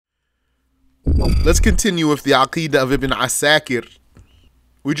Let's continue with the Aqidah of Ibn Asakir.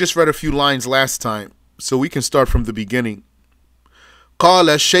 We just read a few lines last time, so we can start from the beginning. قال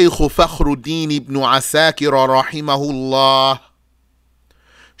الشيخ فخر الدين ابن عساكر رحمه الله.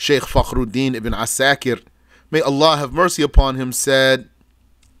 Shaykh Fakhruddin ibn Asakir, may Allah have mercy upon him, said,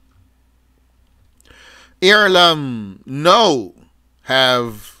 I'lam, know,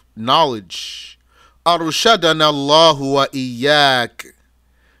 have knowledge. Arshadana Allahu wa iyyak.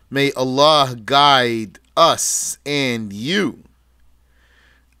 May Allah guide us and you.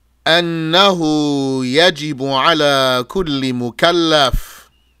 أنه يجب على كل مكلف.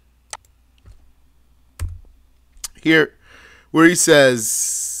 Here, where he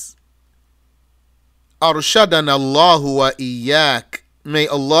says, Arshadana Allahu wa iyyak. May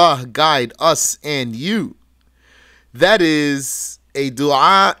Allah guide us and you. That is a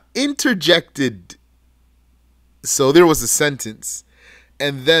dua interjected. So there was a sentence,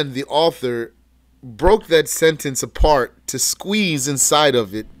 and then the author broke that sentence apart to squeeze inside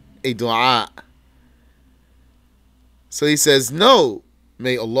of it a dua. So he says, no,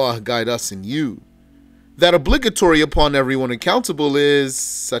 may Allah guide us and you. That obligatory upon everyone accountable is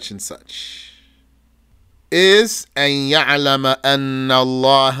such and such. Is أن يعلم أن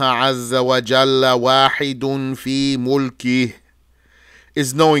الله عز وجل واحد في ملكه.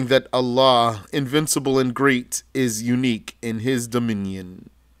 Is knowing that Allah, invincible and great, is unique in His dominion.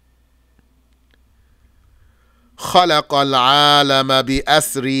 خلق العالم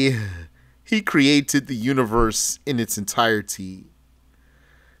بأسره. He created the universe in its entirety.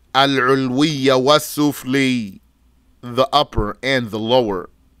 العلوي والسفلي, the upper and the lower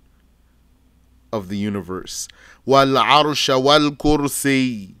of the universe. والعرش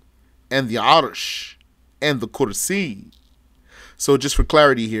والكرسي, and the arsh and the kursi. So just for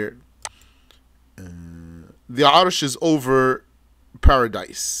clarity here, the arsh is over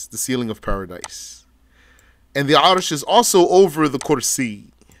paradise, the ceiling of paradise. And the arsh is also over the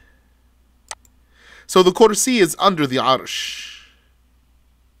kursi. So the kursi is under the arsh.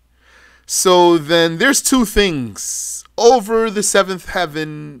 So then there's two things over the seventh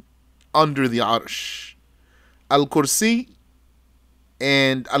heaven under the arsh. Al-kursi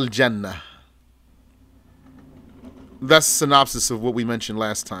and al-jannah. That's a synopsis of what we mentioned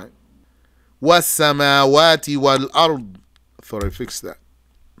last time. وَالسَّمَاوَاتِ وَالْأَرْضِ. Thought I fixed that.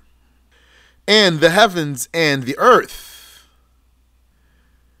 And the heavens and the earth.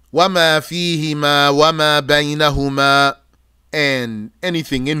 وَمَا فِيهِمَا وَمَا بَيْنَهُمَا. And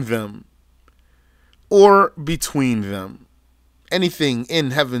anything in them or between them. Anything in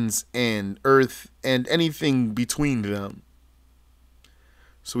heavens and earth and anything between them.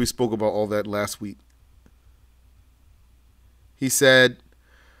 So we spoke about all that last week. He said,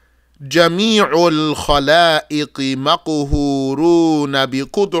 جَمِيعُ الْخَلَائِقِ مَقْهُورُونَ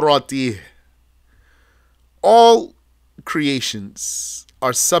بِقُدْرَتِهِ. All creations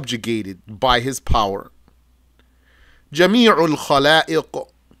are subjugated by His power. جَمِيعُ الْخَلَائِقِ.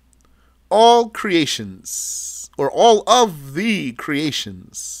 All creations, or all of the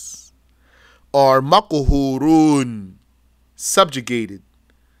creations, are مَقْهُورُونَ, subjugated,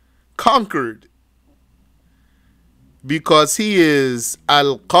 conquered, because He is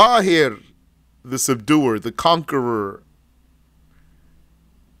Al-Qahir, the subduer, the conqueror,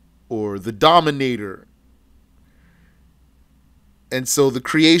 or the dominator. And so the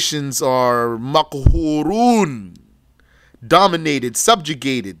creations are maqhurun, dominated,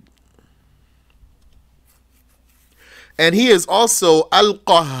 subjugated. And He is also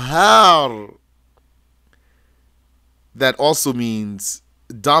Al-Qahhar. That also means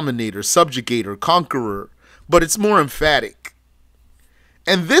dominator, subjugator, conqueror. But it's more emphatic.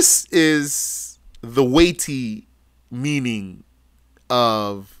 And this is the weighty meaning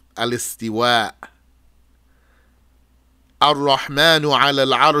of al-istiwa. Ar-Rahmanu ala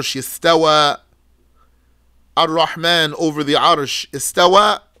al-arsh istawa. Ar-Rahman over the arsh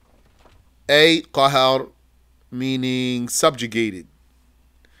istawa. A qahar, meaning subjugated.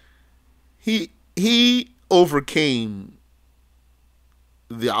 He overcame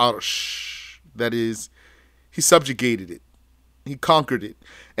the arsh. That is, He subjugated it. He conquered it.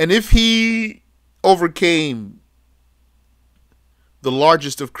 And if He overcame the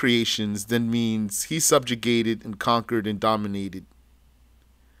largest of creations, then means He subjugated and conquered and dominated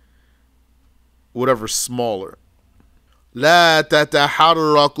whatever's smaller. لا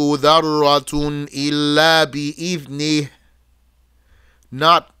تتحرك ذرة إلا بإذنه.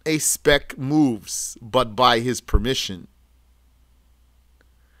 Not a speck moves but by His permission.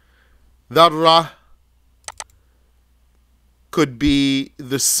 Dharra could be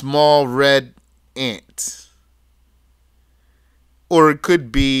the small red ant, or it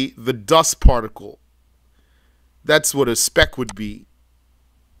could be the dust particle. That's what a speck would be.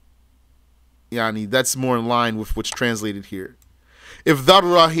 Yani, that's more in line with what's translated here. If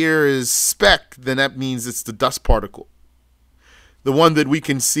dharra here is speck, then that means it's the dust particle, the one that we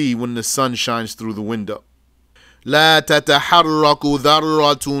can see when the sun shines through the window. لا تتحرك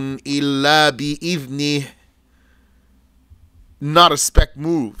ذرة إلا بإذنه. Not a speck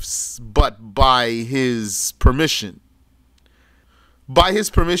moves, but by his permission. By his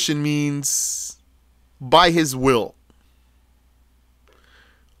permission means by his will.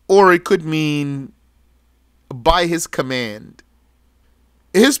 Or it could mean by his command.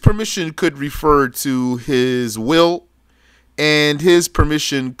 His permission could refer to his will, and his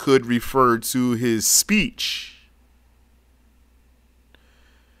permission could refer to his speech.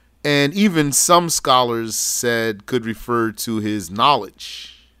 And even some scholars said could refer to his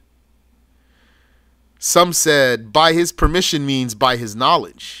knowledge. Some said by his permission means by his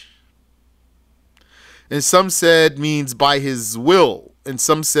knowledge. And some said means by his will. And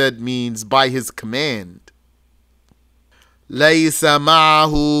some said means by his command. لَيْسَ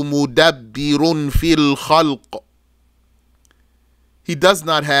مَعَهُ مُدَبِّرٌ فِي الْخَلْقِ. He does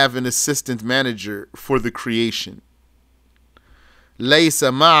not have an assistant manager for the creation. لَيْسَ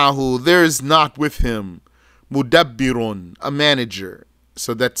مَعَهُ, there is not with him, mudabbirun, a manager.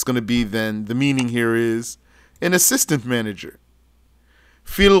 So that's going to be then, the meaning here is an assistant manager.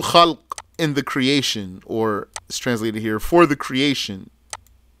 Fil khalq, in the creation, or it's translated here, for the creation.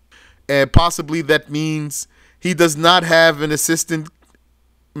 And possibly that means he does not have an assistant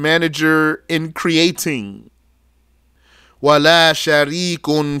manager in creating. وَلَا شَرِيكٌ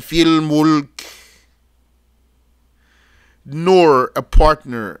فِي الْمُلْكِ, nor a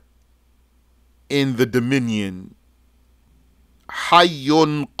partner in the dominion.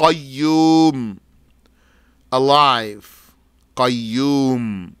 Hayyun qayyum, alive.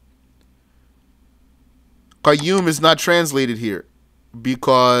 Qayyum. Qayyum is not translated here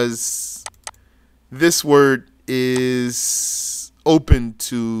because this word is open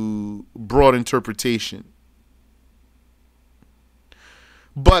to broad interpretation.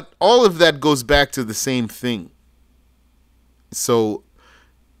 But all of that goes back to the same thing. So,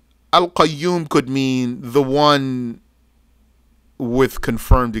 Al-Qayyum could mean the one with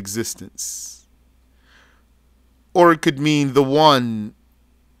confirmed existence. Or it could mean the one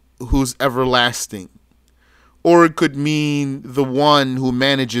who's everlasting. Or it could mean the one who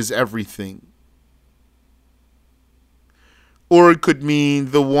manages everything. Or it could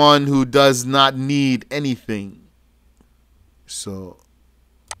mean the one who does not need anything. So,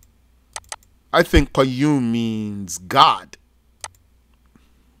 I think Qayyum means God.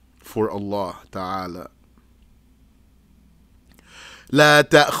 For Allah Ta'ala. لا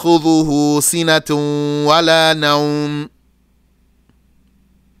تأخذه سنة ولا نوم.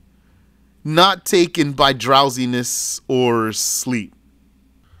 Not taken by drowsiness or sleep.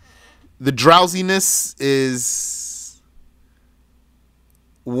 The drowsiness is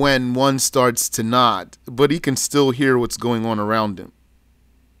when one starts to nod, but he can still hear what's going on around him.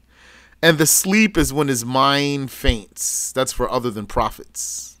 And the sleep is when his mind faints. That's for other than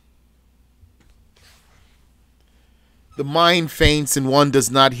prophets. The mind faints and one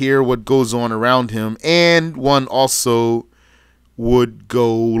does not hear what goes on around him, and one also would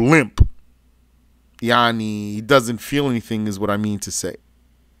go limp. Yani, he doesn't feel anything is what I mean to say.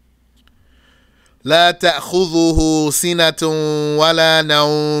 لا تأخذه سنة ولا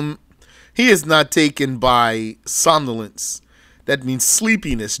نوم. He is not taken by somnolence. That means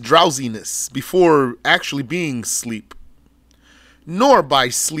sleepiness, drowsiness, before actually being sleep. Nor by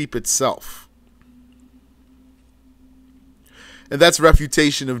sleep itself. And that's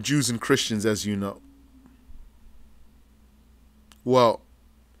refutation of Jews and Christians, as you know. Well,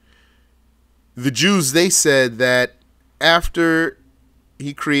 the Jews, they said that after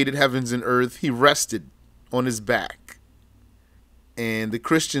he created heavens and earth, he rested on his back. And the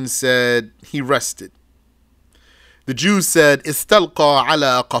Christians said he rested. The Jews said, istalqa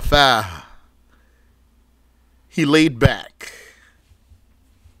ala qafah. He laid back.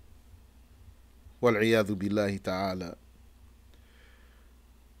 Wal-'iyadhu billahi ta'ala.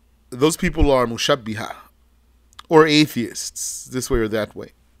 Those people are mushabbiha, or atheists, this way or that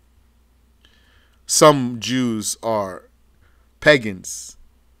way. Some Jews are pagans,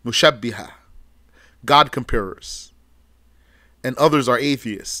 mushabbiha, God comparers, and others are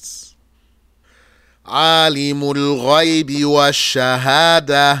atheists. Alimul ghaybi wa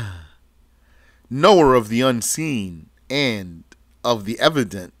shahada, knower of the unseen and of the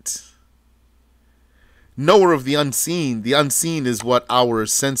evident. Knower of the unseen. The unseen is what our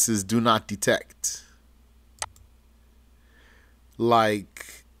senses do not detect.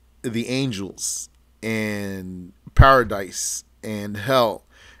 like the angels and paradise and hell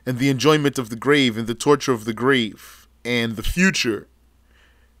and the enjoyment of the grave and the torture of the grave and the future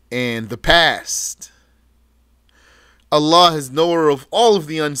and the past. Allah is knower of all of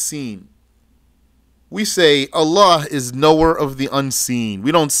the unseen. We say Allah is knower of the unseen.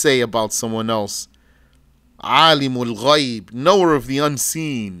 We don't say about someone else, Alimul Ghaib, knower of the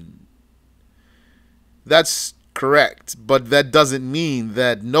unseen. That's correct, but that doesn't mean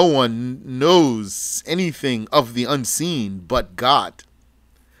that no one knows anything of the unseen but God.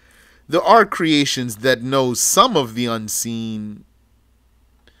 There are creations that know some of the unseen,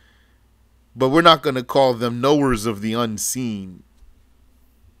 but we're not going to call them knowers of the unseen.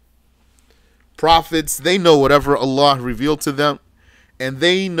 Prophets, they know whatever Allah revealed to them, and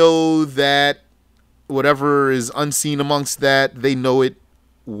they know that whatever is unseen amongst that, they know it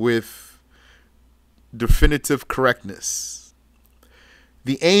with definitive correctness.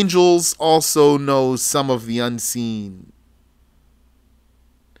 The angels also know some of the unseen,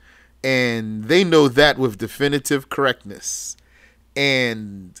 and they know that with definitive correctness.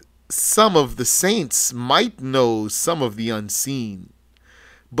 And some of the saints might know some of the unseen,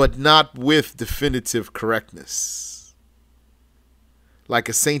 but not with definitive correctness. Like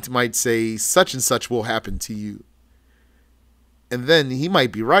a saint might say, such and such will happen to you. And then he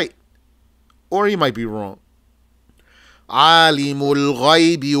might be right, or he might be wrong. Alimul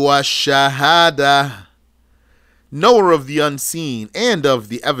ghaybi wa shahada, knower of the unseen and of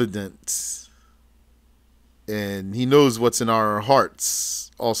the evident. And he knows what's in our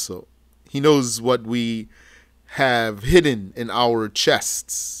hearts also. He knows what we have hidden in our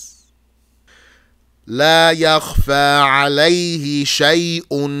chests. لا يخفى عليه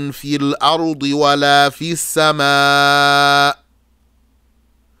شيء في الأرض ولا في السماء.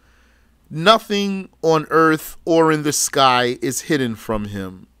 Nothing on earth or in the sky is hidden from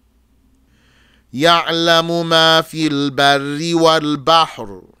him. يعلم ما في البر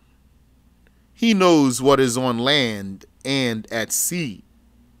والبحر. He knows what is on land and at sea.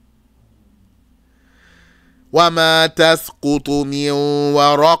 وما تسقط من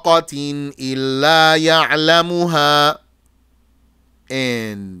ورقة إلا يعلمها.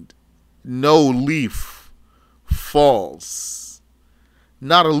 And no leaf falls.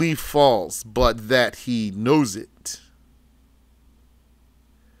 Not a leaf falls, but that he knows it.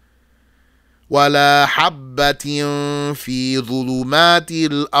 ولا حبة في ظلمات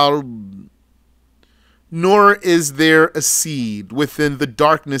الأرض. Nor is there a seed within the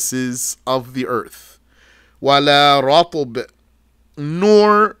darknesses of the earth. ولا رطب,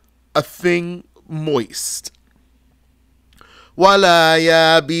 nor a thing moist. ولا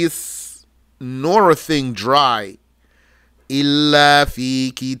يابس, nor a thing dry. إلا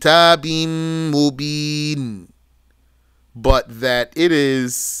في كتاب مبين, but that it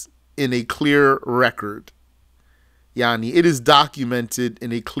is in a clear record. Yani, it is documented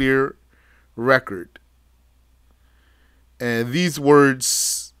in a clear record. And these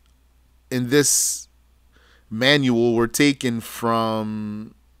words in this manual were taken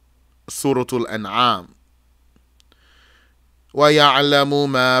from Surah Al-An'am. وَيَعْلَمُ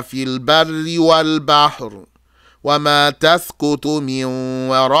مَا فِي الْبَرِّ وَالْبَحْرِ وَمَا تَسْقُطُ مِنْ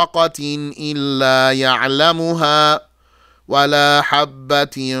وَرَقَةٍ إِلَّا يَعْلَمُهَا وَلَا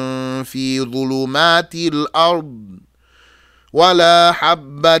حَبَّةٍ فِي ظُلُمَاتِ الْأَرْضِ ولا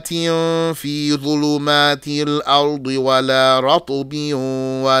حبة في ظلمات الأرض ولا رطب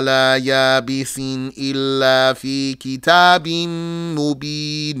ولا يابس إلا في كتاب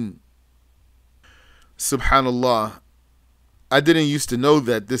مبين. Subhanallah, I didn't used to know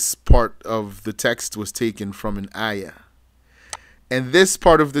that this part of the text was taken from an ayah. And this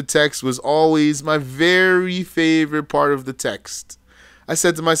part of the text was always my very favorite part of the text. I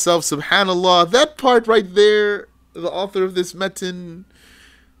said to myself, Subhanallah, that part right there, the author of this metin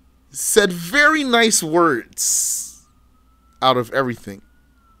said very nice words out of everything.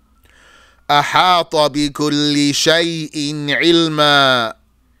 أحاط بكل شيء علما.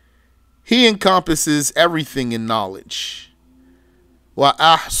 He encompasses everything in knowledge.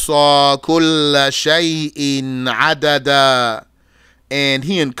 وأحصى كل شيء عددا. And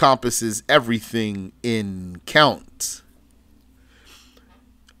he encompasses everything in count.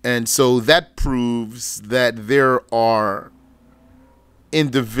 And so that proves that there are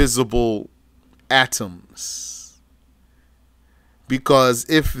indivisible atoms. Because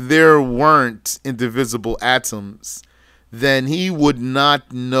if there weren't indivisible atoms, then he would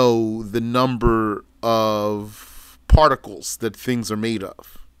not know the number of particles that things are made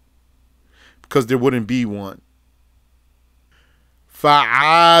of. Because there wouldn't be one.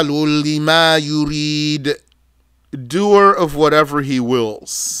 فَعَالٌ لِمَا يُرِيدُ. doer of whatever he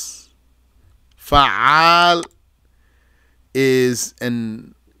wills. Fa'al is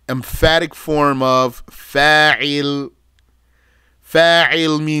an emphatic form of fa'il.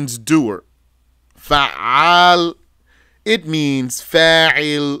 Fa'il means doer. Fa'al, it means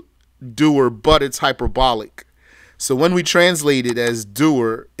fa'il, doer, but it's hyperbolic. So when we translate it as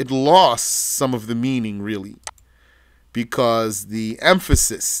doer, it lost some of the meaning, really, because the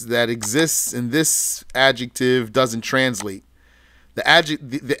emphasis that exists in this adjective doesn't translate.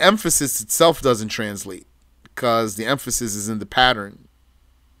 The emphasis itself doesn't translate because the emphasis is in the pattern.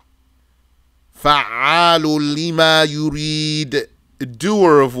 Fa'alul lima yurid,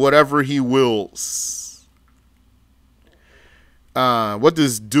 doer of whatever he wills. What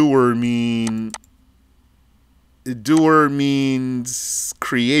does doer mean? Doer means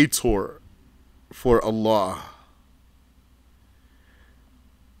creator for Allah.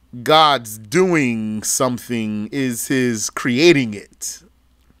 God's doing something is his creating it.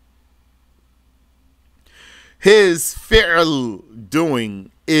 His fi'l,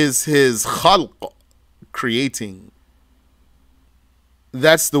 doing, is his khalq, creating.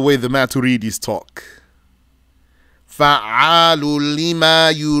 That's the way the Maturidis talk. Fa'alul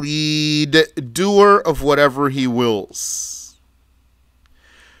lima yurid, doer of whatever he wills.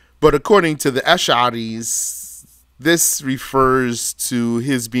 But according to the Ash'aris, this refers to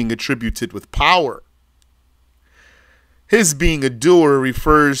his being attributed with power. His being a doer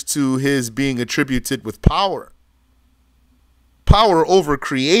refers to his being attributed with power. Power over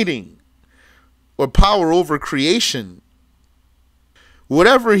creating, or power over creation.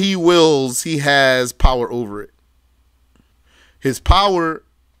 Whatever he wills, he has power over it. His power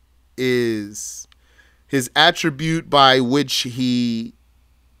is his attribute by which he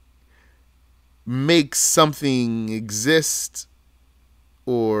makes something exist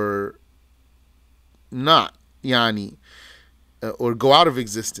or not, or go out of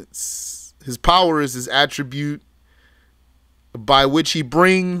existence. His power is his attribute by which he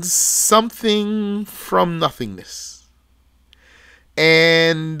brings something from nothingness,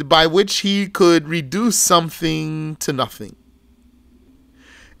 and by which he could reduce something to nothing.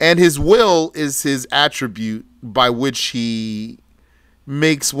 And his will is his attribute by which he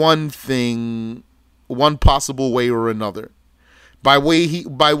makes one thing one possible way or another. By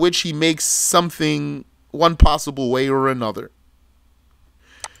which he makes something one possible way or another.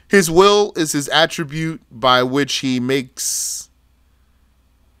 His will is his attribute by which he makes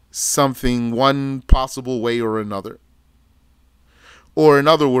something one possible way or another. Or in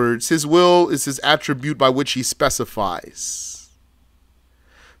other words, his will is his attribute by which he specifies.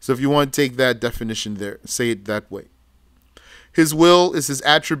 So if you want to take that definition there, say it that way. His will is his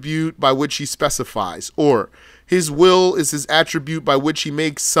attribute by which he specifies. Or his will is his attribute by which he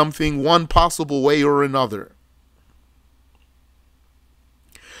makes something one possible way or another.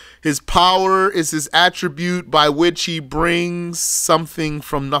 His power is his attribute by which he brings something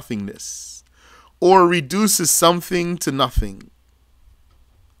from nothingness, or reduces something to nothing.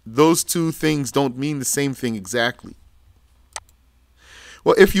 Those two things don't mean the same thing exactly.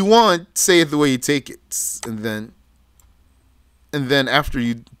 Well, if you want, say it the way you take it, and then after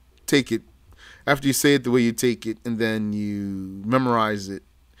you take it, after you say it the way you take it, and then you memorize it,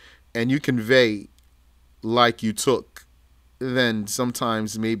 and you convey like you took, then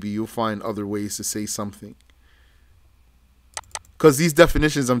sometimes maybe you'll find other ways to say something. Because these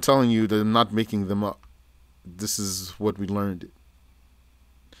definitions, I'm telling you, they're not making them up. This is what we learned it.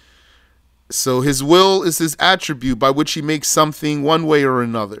 So his will is his attribute by which he makes something one way or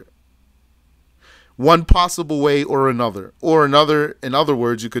another. One possible way or another. Or another, in other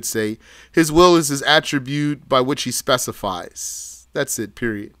words, you could say, his will is his attribute by which he specifies. That's it,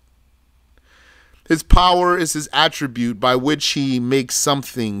 period. His power is his attribute by which he makes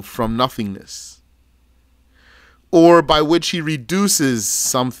something from nothingness, or by which he reduces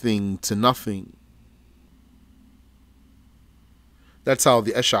something to nothing. That's how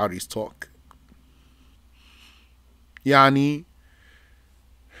the Ash'aris talk. Yani,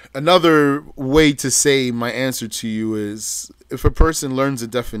 another way to say my answer to you is, if a person learns a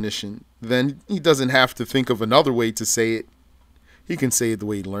definition, then he doesn't have to think of another way to say it. He can say it the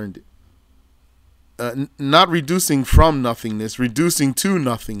way he learned it. Not reducing from nothingness, reducing to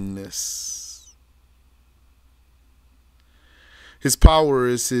nothingness. His power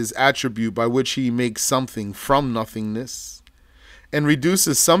is his attribute by which he makes something from nothingness and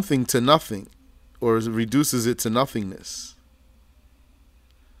reduces something to nothing, or reduces it to nothingness.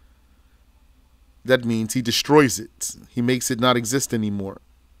 That means he destroys it. He makes it not exist anymore.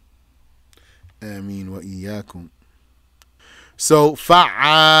 Ameen wa iyyakum. So,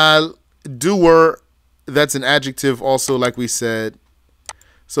 fa'al, doer, that's an adjective also, like we said.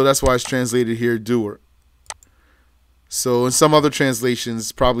 So that's why it's translated here, doer. So in some other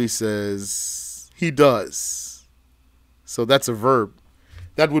translations, probably says he does. So that's a verb.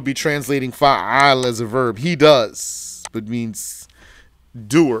 That would be translating fa'al as a verb. He does, but means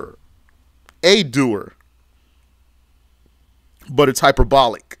doer. A doer. But it's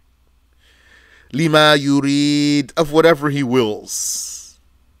hyperbolic. Lima yurid, of whatever he wills.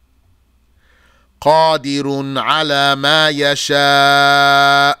 Qadirun ala ma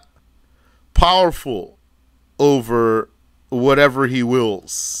yasha, powerful over whatever he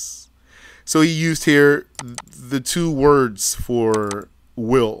wills. So he used here the two words for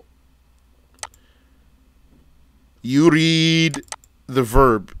will. Yurid, the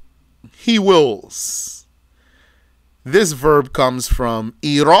verb. He wills. This verb comes from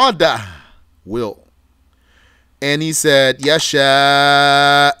irada, will. And he said,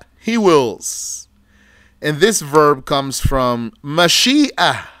 yasha, he wills. And this verb comes from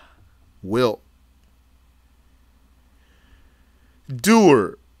mashi'ah, will.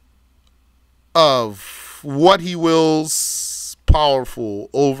 Doer of what he wills, powerful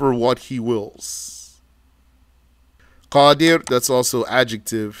over what he wills. Qadir, that's also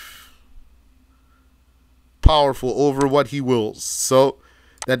adjective. Powerful over what he wills. So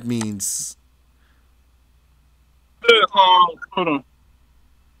that means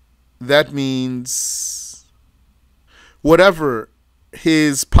whatever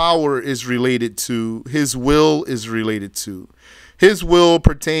his power is related to, his will is related to. His will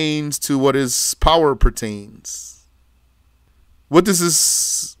pertains to what his power pertains. What does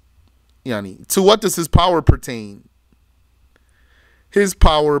his to what does his power pertain? His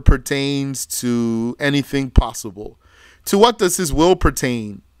power pertains to anything possible. To what does his will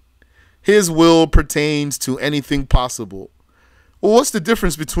pertain? His will pertains to anything possible. Well, what's the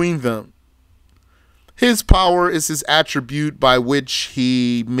difference between them? His power is his attribute by which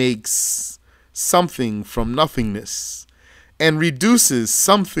he makes something from nothingness and reduces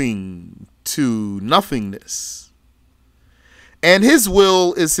something to nothingness. And his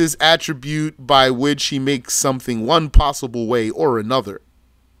will is his attribute by which he makes something one possible way or another.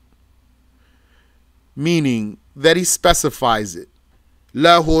 Meaning that he specifies it.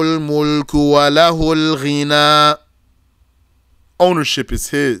 Lahul mulku wa lahul ghina. Ownership is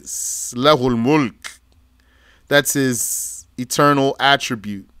his. Lahul mulk. That's his eternal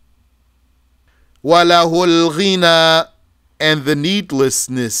attribute. Wa lahul ghina. And the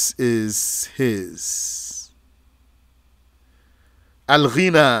needlessness is his.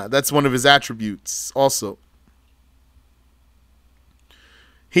 Al-Ghina, that's one of his attributes also.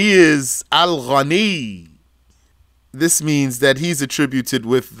 He is Al-Ghani. This means that he's attributed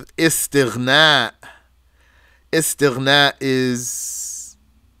with istighna. Istighna is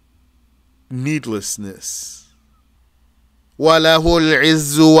needlessness. وَلَهُ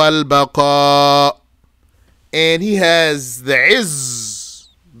الْعِزُّ وَالْبَقَاءُ. And he has the izz,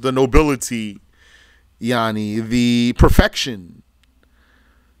 the nobility, the perfection.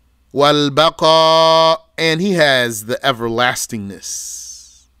 Wal baqa, and he has the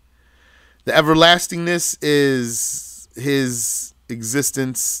everlastingness. The everlastingness is his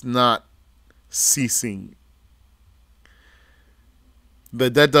existence not ceasing.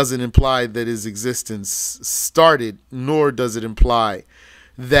 But that doesn't imply that his existence started, nor does it imply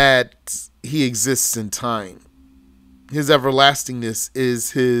that he exists in time. His everlastingness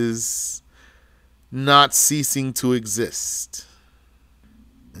is his not ceasing to exist.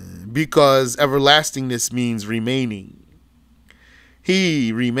 Because everlastingness means remaining.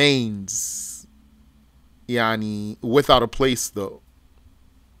 He remains, without a place though.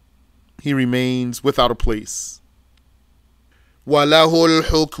 He remains without a place. وَلَهُ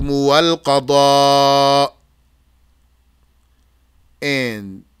الْحُكْمُ وَالْقَضَاءُ.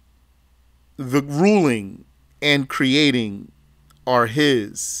 And the ruling and creating are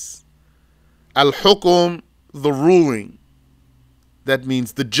his. Al-Hukum, the ruling. That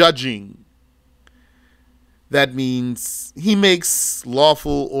means the judging. That means he makes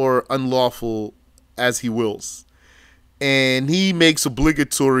lawful or unlawful as he wills. And he makes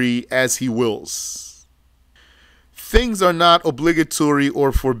obligatory as he wills. Things are not obligatory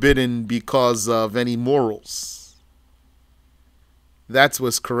or forbidden because of any morals. That's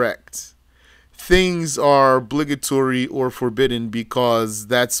what's correct. Things are obligatory or forbidden because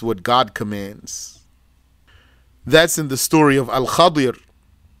that's what God commands. That's in the story of Al-Khadir.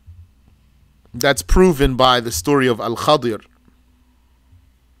 That's proven by the story of Al-Khadir.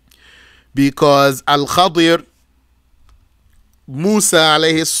 Because Al-Khadir, Musa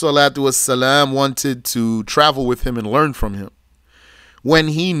alayhi salatu wassalam wanted to travel with him and learn from him. when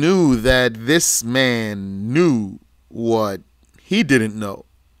he knew that this man knew what he didn't know.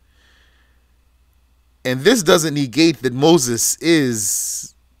 And this doesn't negate that Moses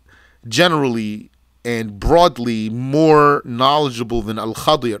is generally and broadly more knowledgeable than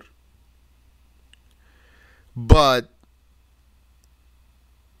Al-Khadir. But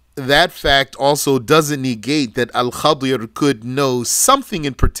that fact also doesn't negate that Al-Khadir could know something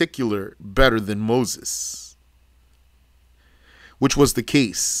in particular better than Moses, which was the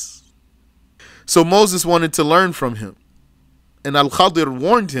case. So Moses wanted to learn from him. And Al-Khadir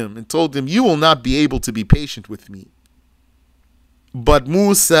warned him and told him, "You will not be able to be patient with me." But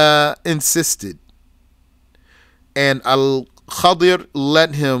Musa insisted. And Al-Khadir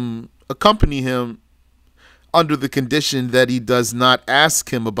let him accompany him under the condition that he does not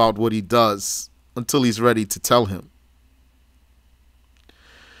ask him about what he does until he's ready to tell him.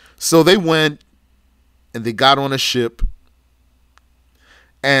 So they went and they got on a ship.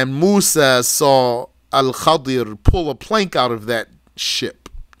 And Musa saw Al-Khadir pull a plank out of that ship.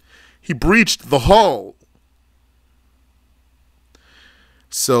 He breached the hull.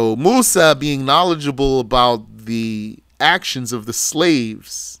 So Musa, being knowledgeable about the actions of the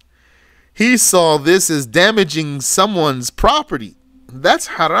slaves, he saw this as damaging someone's property. That's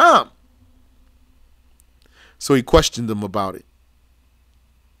haram. So he questioned them about it.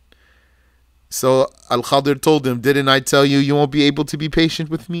 So Al-Khadir told him, "Didn't I tell you you won't be able to be patient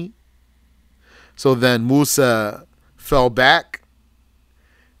with me?" So then Musa fell back,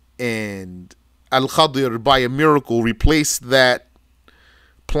 and Al-Khadir, by a miracle, replaced that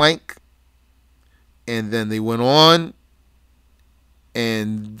plank. And then they went on,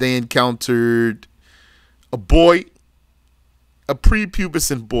 and they encountered a boy, a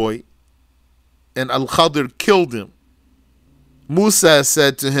prepubescent boy, and Al-Khadir killed him. Musa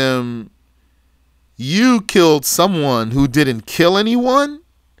said to him, "You killed someone who didn't kill anyone?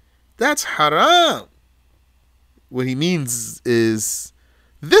 That's haram." What he means is,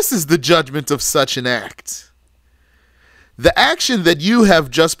 this is the judgment of such an act. The action that you have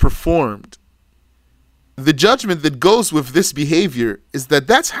just performed, the judgment that goes with this behavior is that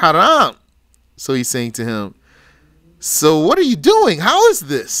that's haram. So he's saying to him, "So what are you doing? How is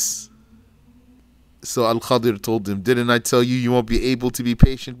this?" So Al-Khadir told him, "Didn't I tell you you won't be able to be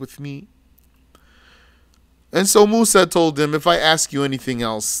patient with me?" And so Musa told him, "If I ask you anything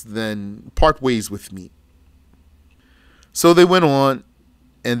else, then part ways with me." So they went on,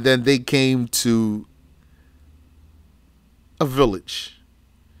 and then they came to a village.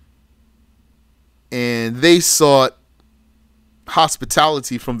 And they sought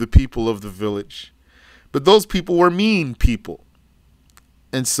hospitality from the people of the village. But those people were mean people.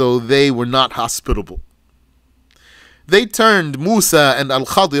 And so they were not hospitable. They turned Musa and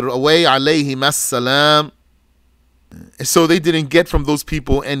Al-Khadir away, alayhim as-salam. So they didn't get from those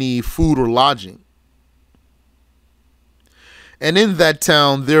people any food or lodging. And in that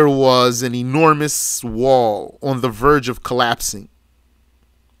town, there was an enormous wall on the verge of collapsing.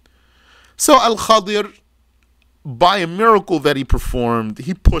 So Al-Khadir, by a miracle that he performed,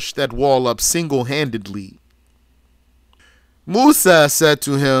 he pushed that wall up single-handedly. Musa said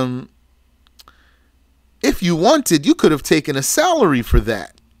to him, "If you wanted, you could have taken a salary for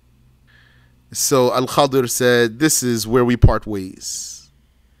that." So Al-Khadir said, "This is where we part ways."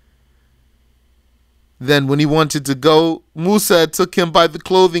 Then when he wanted to go, Musa took him by the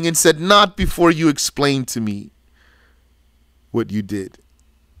clothing and said, "Not before you explain to me what you did."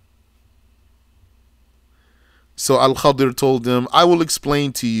 So Al-Khadir told him, "I will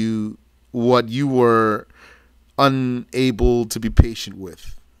explain to you what you were unable to be patient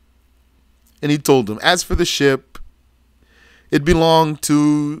with." And he told him, "As for the ship, it belonged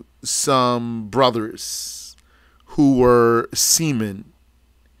to some brothers who were seamen.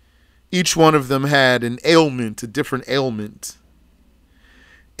 Each one of them had an ailment, a different ailment.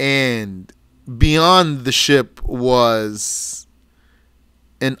 And beyond the ship was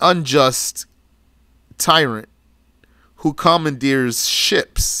an unjust tyrant who commandeers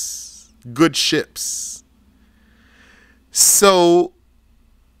ships, good ships. So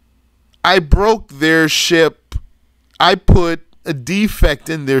I broke their ship. I put a defect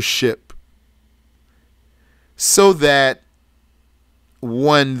in their ship so that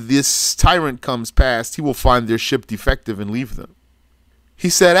when this tyrant comes past, he will find their ship defective and leave them." He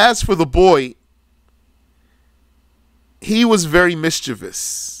said, "As for the boy, he was very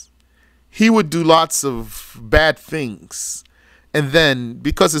mischievous. He would do lots of bad things. And then,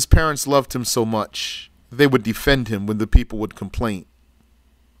 because his parents loved him so much, they would defend him when the people would complain.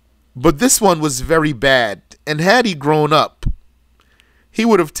 But this one was very bad. And had he grown up, he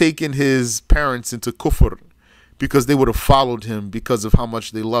would have taken his parents into kufr, because they would have followed him because of how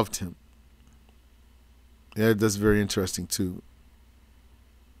much they loved him. Yeah, that's very interesting too.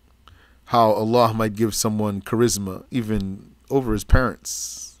 How Allah might give someone charisma even over his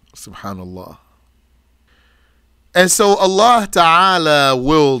parents. Subhanallah. And so Allah Ta'ala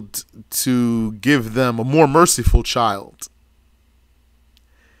willed to give them a more merciful child.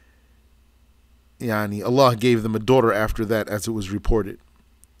 Yani Allah gave them a daughter after that, as it was reported.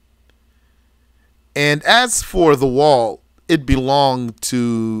 And as for the wall, it belonged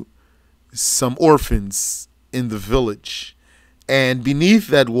to some orphans in the village. And beneath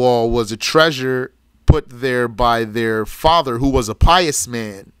that wall was a treasure put there by their father, who was a pious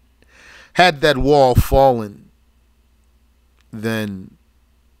man. Had that wall fallen, then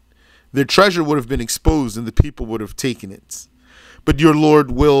their treasure would have been exposed and the people would have taken it. But your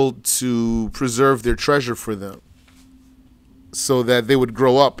Lord willed to preserve their treasure for them so that they would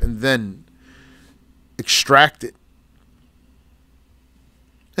grow up and then extract it.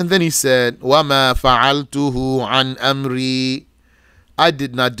 And then he said, وَمَا فَعَلْتُهُ عَنْ أَمْرِي. I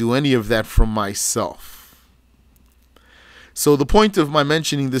did not do any of that from myself. So the point of my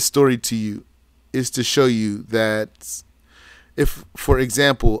mentioning this story to you is to show you that if, for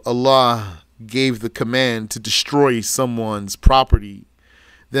example, Allah gave the command to destroy someone's property,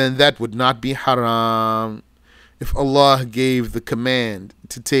 then that would not be haram. If Allah gave the command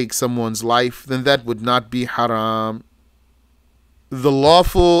to take someone's life, then that would not be haram. The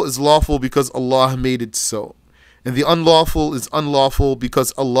lawful is lawful because Allah made it so. And the unlawful is unlawful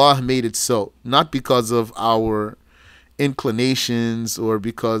because Allah made it so, not because of our inclinations or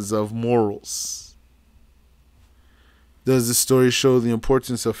because of morals. Does this story show the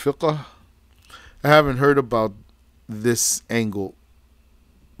importance of fiqh? I haven't heard about this angle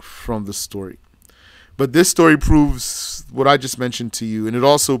from the story. But this story proves what I just mentioned to you, and it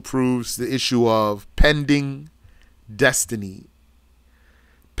also proves the issue of pending destiny.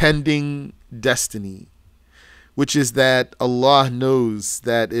 Pending destiny, which is that Allah knows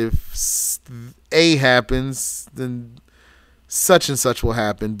that if A happens, then such and such will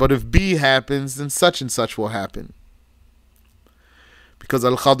happen. But if B happens, then such and such will happen. Because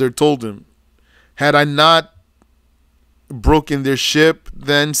Al-Khadr told him, had I not broken their ship,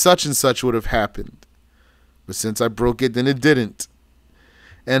 then such and such would have happened. But since I broke it, then it didn't.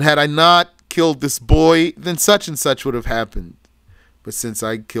 And had I not killed this boy, then such and such would have happened. But since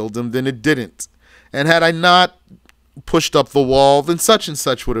I killed him, then it didn't. And had I not pushed up the wall, then such and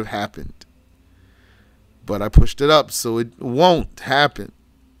such would have happened. But I pushed it up, so it won't happen.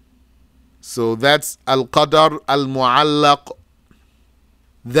 So that's al-qadar al-mu'allaq.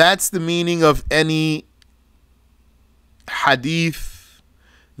 That's the meaning of any hadith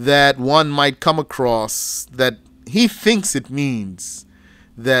that one might come across that he thinks it means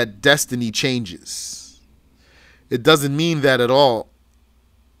that destiny changes. It doesn't mean that at all.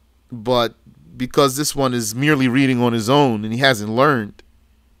 But because this one is merely reading on his own and he hasn't learned,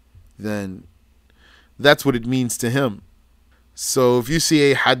 then that's what it means to him. So if you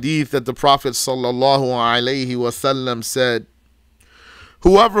see a hadith that the Prophet ﷺ said,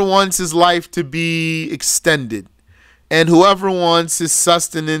 whoever wants his life to be extended and whoever wants his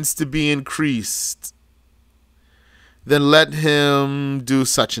sustenance to be increased, then let him do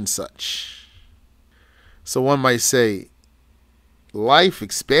such and such. So one might say, life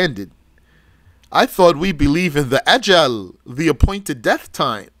expanded. I thought we believe in the ajal, the appointed death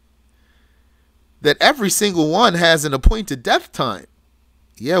time. That every single one has an appointed death time.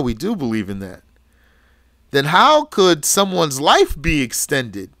 Yeah, we do believe in that. Then how could someone's life be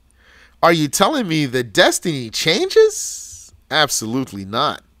extended? Are you telling me that destiny changes? Absolutely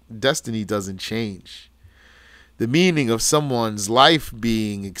not. Destiny doesn't change. The meaning of someone's life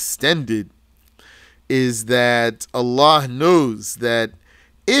being extended is that Allah knows that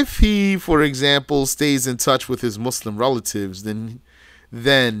if he, for example, stays in touch with his Muslim relatives, then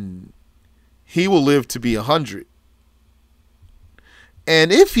he will live to be 100.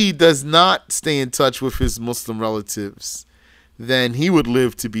 And if he does not stay in touch with his Muslim relatives, then he would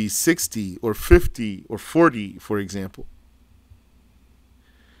live to be 60 or 50 or 40, for example.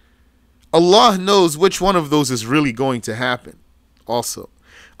 Allah knows which one of those is really going to happen also.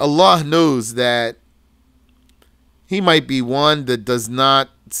 Allah knows that he might be one that does not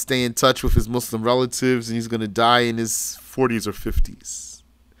stay in touch with his Muslim relatives and he's going to die in his 40s or 50s.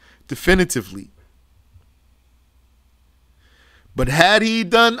 Definitively. But had he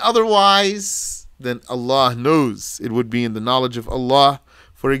done otherwise, then Allah knows, it would be in the knowledge of Allah,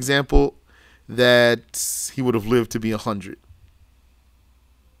 for example, that he would have lived to be 100.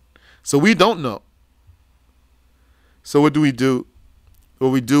 So we don't know. So what do? What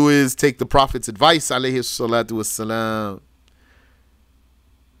we do is take the Prophet's advice, alayhi salatu wassalam.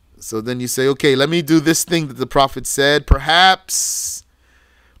 So then you say, okay, let me do this thing that the Prophet said. Perhaps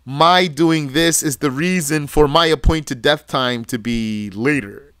my doing this is the reason for my appointed death time to be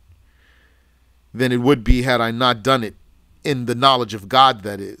later than it would be had I not done it in the knowledge of God,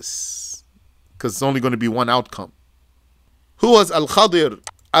 that is. Because it's only going to be one outcome. Who was Al-Khadir?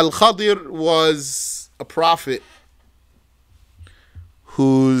 Al-Khadir was a prophet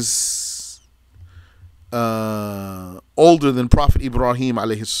who's older than Prophet Ibrahim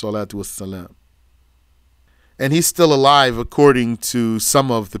alayhi salatu wassalam. And he's still alive according to some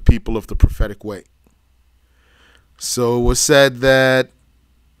of the people of the prophetic way. So it was said that,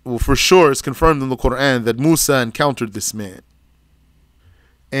 well, for sure it's confirmed in the Quran that Musa encountered this man.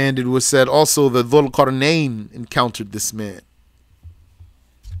 And it was said also that Dhul Qarnayn encountered this man.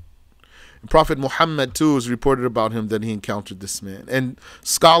 And Prophet Muhammad too is reported about him that he encountered this man. And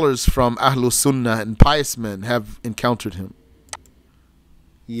scholars from Ahlul Sunnah and pious men have encountered him.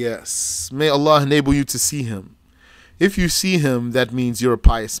 Yes. May Allah enable you to see him. If you see him, that means you're a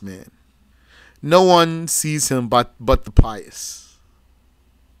pious man. No one sees him but the pious.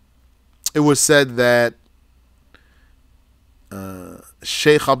 It was said that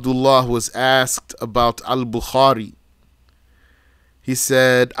Shaykh Abdullah was asked about Al-Bukhari. He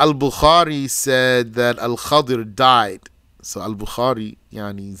said, Al-Bukhari said that Al-Khadir died. So Al-Bukhari,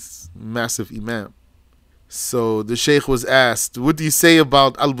 he's massive imam. So the Shaykh was asked, what do you say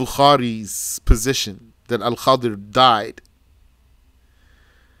about Al-Bukhari's position that Al-Khadir died?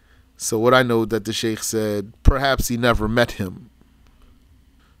 So what I know that the Shaykh said, perhaps he never met him.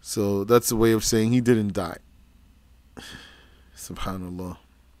 So that's a way of saying he didn't die. Subhanallah.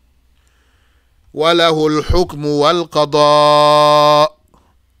 وَلَهُ الْحُكْمُ وَالْقَضَاءُ.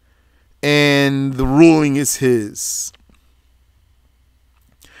 And the ruling is his.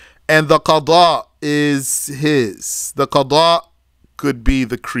 And the qada is his. The qada could be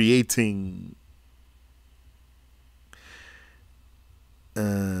the creating.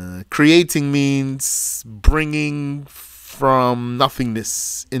 Creating means bringing from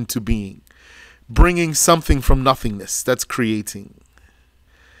nothingness into being. Bringing something from nothingness. That's creating.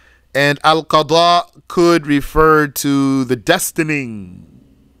 And al-qada could refer to the destining.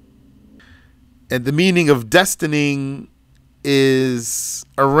 And the meaning of destining is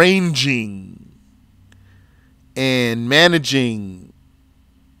arranging and managing.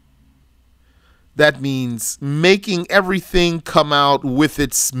 That means making everything come out with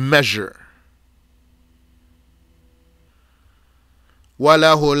its measure.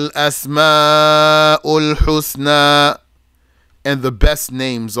 وَلَهُ الْأَسْمَاءُ الْحُسْنَى. And the best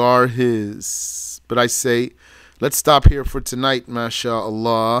names are his. But I say, let's stop here for tonight,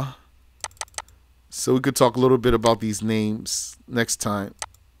 mashallah. So we could talk a little bit about these names next time.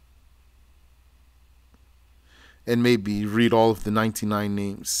 And maybe read all of the 99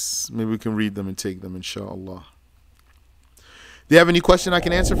 names. Maybe we can read them and take them, inshallah. Do you have any question I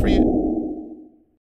can answer for you?